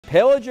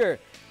Pillager,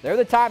 they're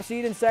the top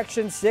seed in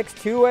Section 6,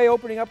 2A,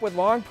 opening up with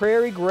Long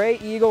Prairie Gray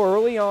Eagle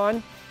early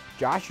on.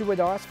 Joshua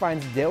Doss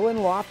finds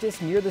Dylan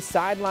Loftus near the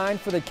sideline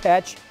for the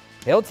catch.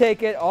 He'll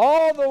take it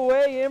all the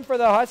way in for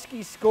the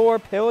Husky score.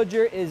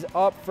 Pillager is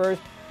up first.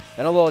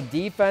 Then a little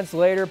defense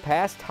later.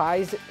 Pass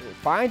ties,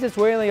 finds its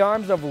way in the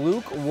arms of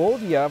Luke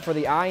Woldia for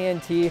the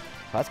INT.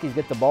 Huskies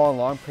get the ball in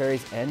Long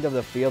Prairie's end of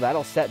the field.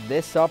 That'll set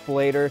this up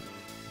later.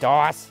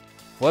 Doss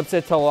flips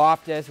it to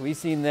Loftus. We've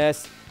seen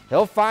this.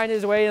 He'll find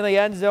his way in the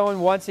end zone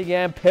once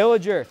again.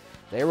 Pillager,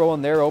 they roll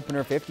in their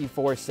opener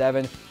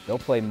 54-7. They'll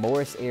play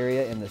Morris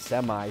area in the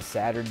semis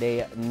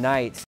Saturday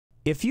night.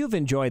 If you've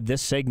enjoyed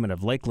this segment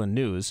of Lakeland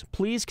News,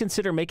 please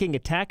consider making a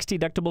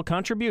tax-deductible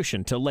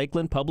contribution to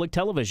Lakeland Public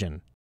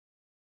Television.